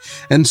meet,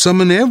 and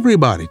summon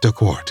everybody to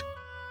court.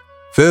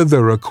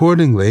 Thither,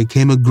 accordingly,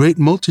 came a great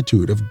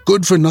multitude of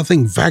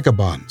good-for-nothing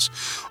vagabonds,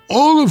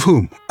 all of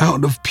whom,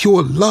 out of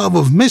pure love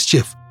of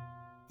mischief,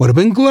 would have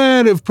been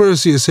glad if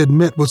Perseus had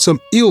met with some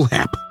ill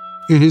hap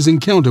in his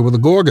encounter with the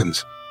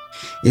Gorgons.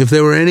 If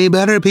there were any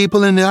better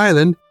people in the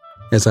island,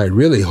 as I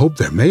really hope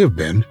there may have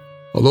been,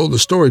 although the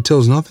story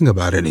tells nothing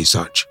about any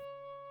such,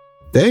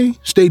 they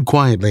stayed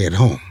quietly at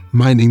home,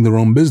 minding their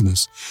own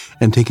business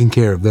and taking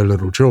care of their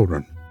little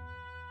children.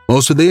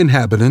 Most of the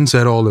inhabitants,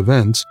 at all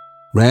events,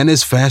 ran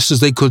as fast as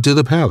they could to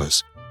the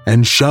palace,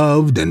 and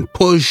shoved and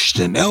pushed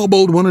and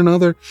elbowed one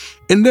another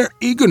in their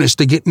eagerness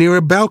to get near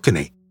a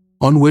balcony,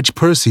 on which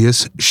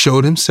Perseus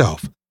showed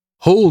himself,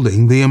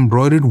 holding the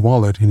embroidered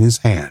wallet in his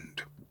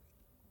hand.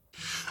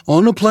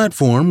 On a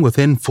platform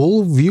within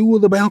full view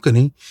of the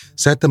balcony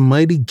sat the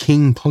mighty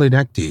King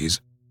Polydectes,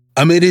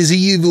 amid his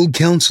evil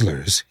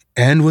counselors,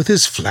 and with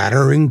his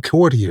flattering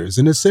courtiers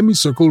in a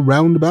semicircle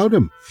round about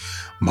him,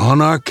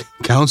 monarch,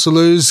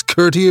 counselors,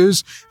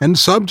 courtiers, and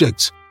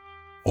subjects,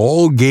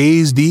 all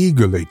gazed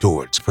eagerly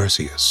towards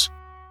Perseus.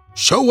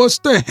 "Show us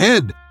the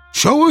head!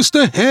 Show us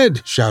the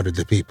head!" shouted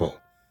the people.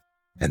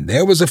 And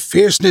there was a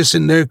fierceness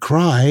in their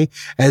cry,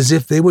 as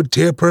if they would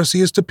tear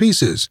Perseus to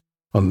pieces,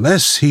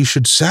 unless he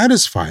should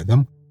satisfy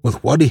them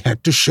with what he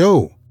had to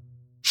show.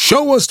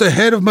 "Show us the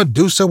head of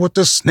Medusa with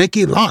the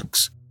snaky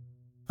locks!"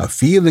 A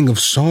feeling of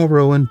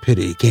sorrow and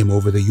pity came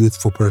over the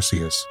youthful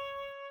Perseus.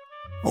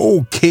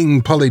 "O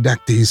King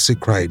Polydectes,"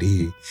 cried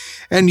he,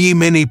 "and ye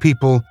many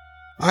people,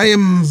 I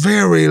am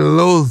very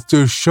loath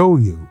to show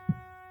you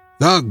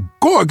the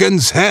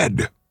Gorgon's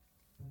head."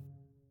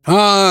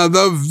 "Ah,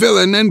 the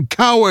villain and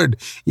coward!"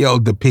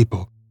 yelled the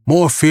people,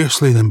 more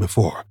fiercely than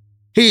before.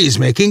 "He's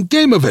making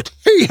game of it.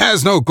 He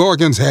has no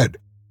Gorgon's head.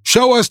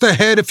 Show us the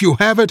head if you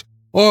have it,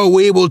 or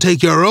we will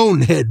take your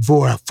own head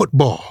for a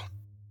football."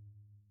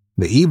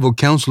 The evil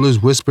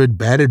counselors whispered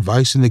bad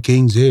advice in the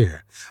king's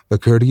ear. The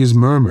courtiers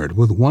murmured,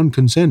 with one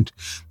consent,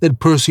 that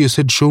Perseus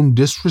had shown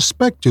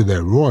disrespect to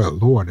their royal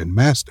lord and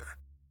master.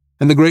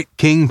 And the great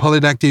King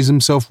Polydectes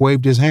himself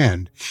waved his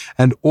hand,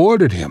 and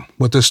ordered him,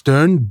 with a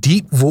stern,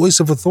 deep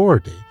voice of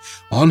authority,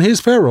 on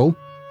his peril,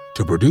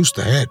 to produce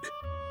the head.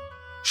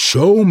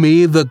 "Show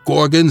me the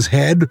Gorgon's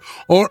head,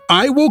 or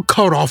I will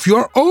cut off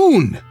your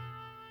own."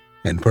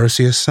 And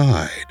Perseus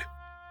sighed.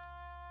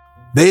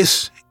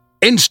 "This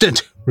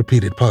instant,"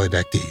 repeated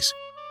Polydectes,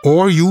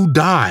 "or you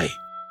die."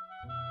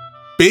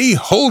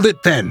 "Behold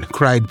it then,"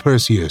 cried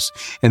Perseus,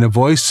 in a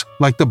voice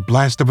like the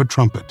blast of a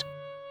trumpet.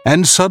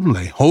 And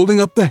suddenly,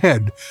 holding up the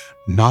head,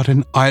 not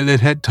an eyelid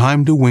had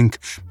time to wink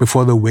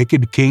before the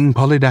wicked King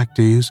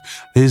Polydectes,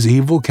 his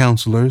evil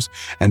counselors,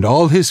 and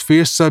all his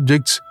fierce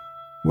subjects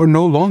were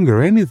no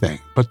longer anything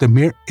but the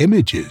mere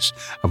images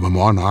of a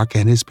monarch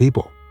and his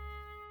people.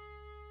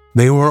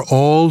 They were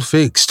all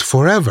fixed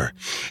forever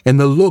in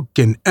the look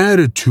and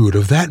attitude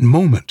of that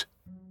moment.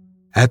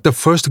 At the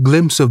first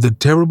glimpse of the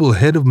terrible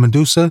head of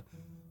Medusa,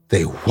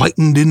 they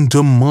whitened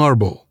into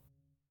marble,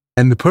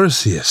 and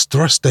Perseus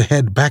thrust the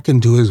head back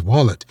into his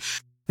wallet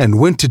and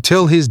went to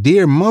tell his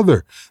dear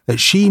mother that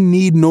she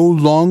need no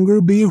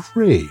longer be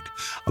afraid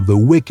of the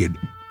wicked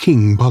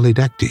King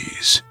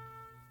Polydectes.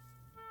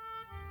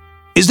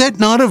 "Is that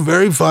not a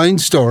very fine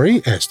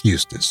story?" asked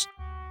Eustace.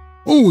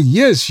 "Oh,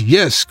 yes,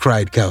 yes,"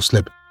 cried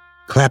Cowslip,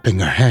 clapping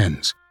her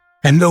hands.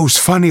 "And those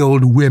funny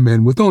old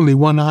women with only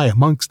one eye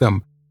amongst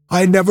them.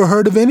 I never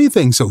heard of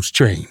anything so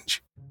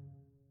strange."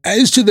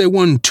 "As to their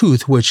one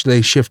tooth which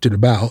they shifted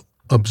about,"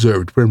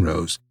 observed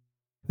Primrose,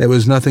 "there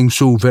was nothing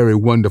so very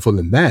wonderful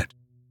in that.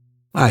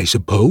 I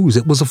suppose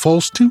it was a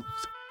false tooth.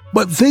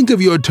 But think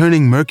of your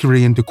turning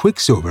Mercury into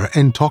Quicksilver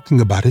and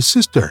talking about his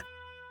sister.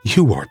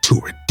 You are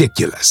too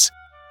ridiculous."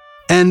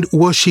 "And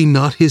was she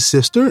not his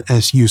sister?"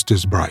 asked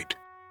Eustace Bright.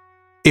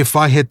 "If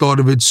I had thought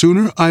of it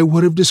sooner, I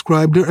would have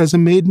described her as a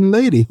maiden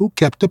lady who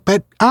kept a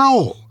pet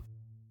owl."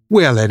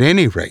 "Well, at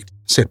any rate,"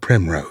 said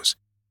Primrose,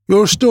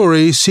 Your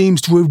story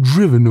seems to have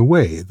driven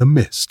away the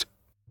mist."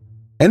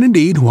 And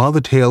indeed, while the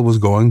tale was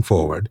going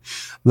forward,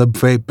 the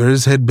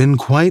vapors had been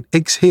quite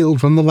exhaled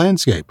from the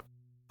landscape.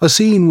 A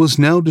scene was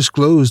now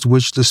disclosed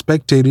which the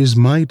spectators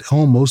might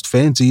almost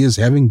fancy as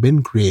having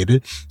been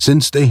created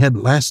since they had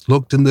last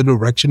looked in the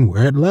direction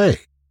where it lay.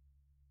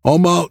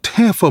 About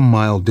half a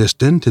mile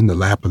distant in the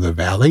lap of the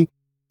valley,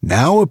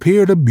 now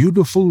appeared a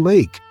beautiful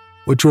lake,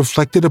 which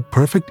reflected a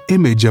perfect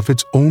image of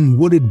its own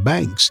wooded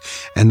banks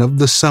and of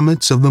the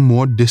summits of the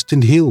more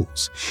distant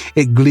hills.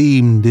 It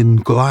gleamed in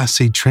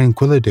glassy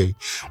tranquility,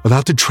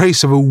 without the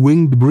trace of a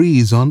winged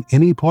breeze on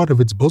any part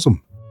of its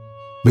bosom.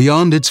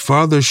 Beyond its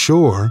farther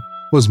shore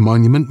was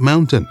Monument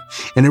Mountain,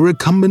 in a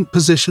recumbent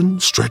position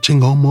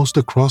stretching almost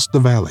across the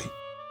valley.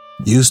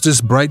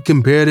 Eustace Bright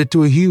compared it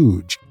to a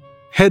huge,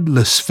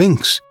 headless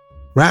sphinx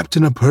wrapped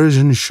in a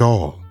Persian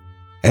shawl.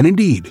 And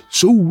indeed,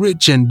 so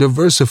rich and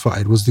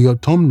diversified was the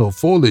autumnal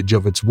foliage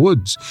of its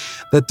woods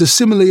that the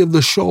simile of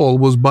the shawl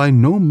was by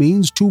no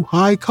means too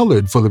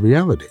high-colored for the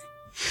reality.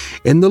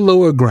 In the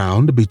lower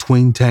ground,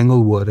 between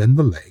Tanglewood and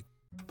the lake,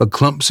 the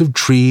clumps of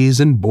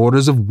trees and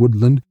borders of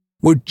woodland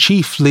were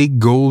chiefly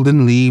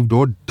golden-leaved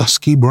or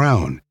dusky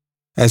brown,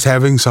 as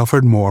having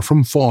suffered more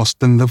from frost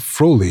than the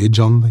foliage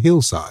on the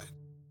hillside.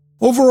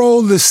 Over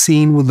all this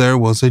scene there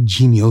was a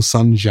genial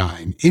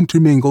sunshine,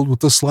 intermingled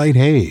with a slight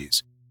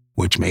haze,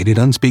 which made it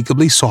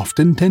unspeakably soft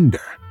and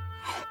tender.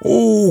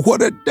 Oh,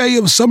 what a day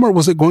of summer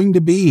was it going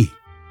to be!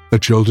 The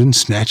children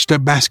snatched their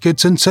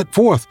baskets and set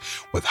forth,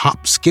 with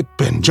hop, skip,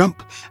 and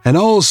jump, and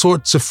all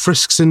sorts of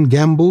frisks and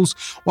gambols,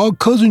 while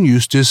Cousin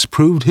Eustace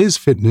proved his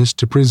fitness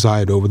to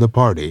preside over the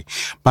party,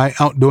 by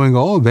outdoing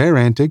all their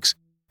antics,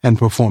 and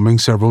performing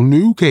several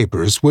new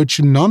capers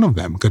which none of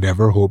them could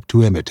ever hope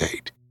to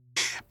imitate.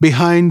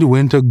 Behind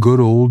went a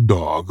good old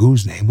dog,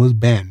 whose name was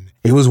Ben.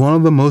 He was one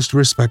of the most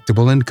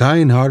respectable and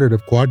kind-hearted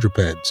of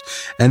quadrupeds,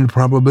 and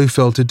probably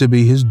felt it to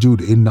be his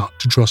duty not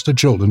to trust the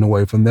children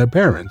away from their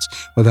parents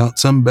without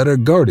some better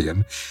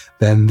guardian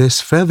than this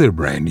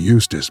feather-brained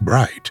Eustace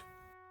Bright.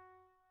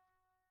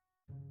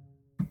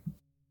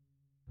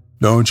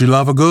 Don't you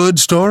love a good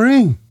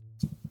story?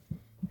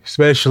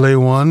 Especially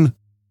one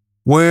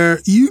where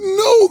you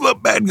know the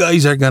bad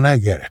guys are gonna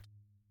get it.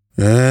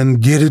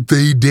 And get it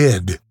they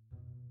did.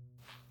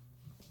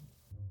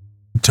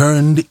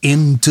 Turned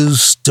into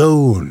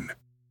stone.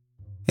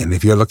 And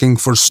if you're looking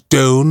for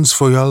stones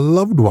for your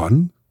loved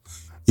one,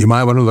 you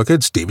might want to look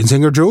at Steven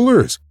Singer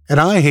Jewelers at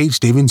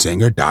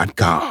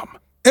IHateStevenSinger.com.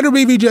 Enter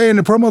BVJ in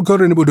the promo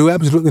code and it will do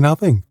absolutely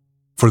nothing,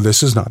 for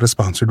this is not a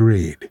sponsored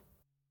read.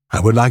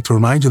 I would like to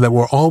remind you that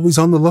we're always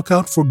on the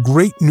lookout for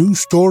great new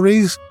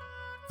stories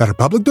that are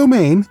public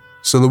domain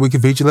so that we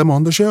can feature them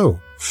on the show.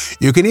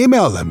 You can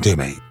email them to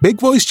me,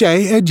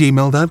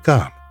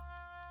 bigvoicej@gmail.com.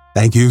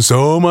 Thank you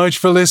so much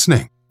for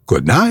listening.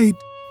 Good night.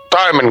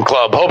 Diamond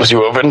Club hopes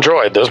you have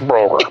enjoyed this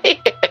program.